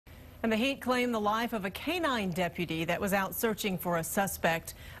And the heat claimed the life of a canine deputy that was out searching for a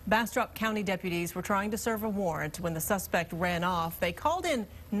suspect. Bastrop County deputies were trying to serve a warrant when the suspect ran off. They called in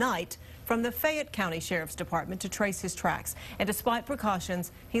Knight from the Fayette County Sheriff's Department to trace his tracks. And despite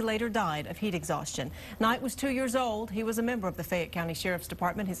precautions, he later died of heat exhaustion. Knight was 2 years old. He was a member of the Fayette County Sheriff's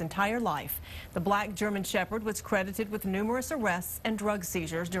Department his entire life. The black German Shepherd was credited with numerous arrests and drug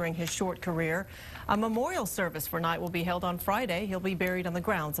seizures during his short career. A memorial service for Knight will be held on Friday. He'll be buried on the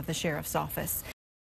grounds of the Sheriff's Office.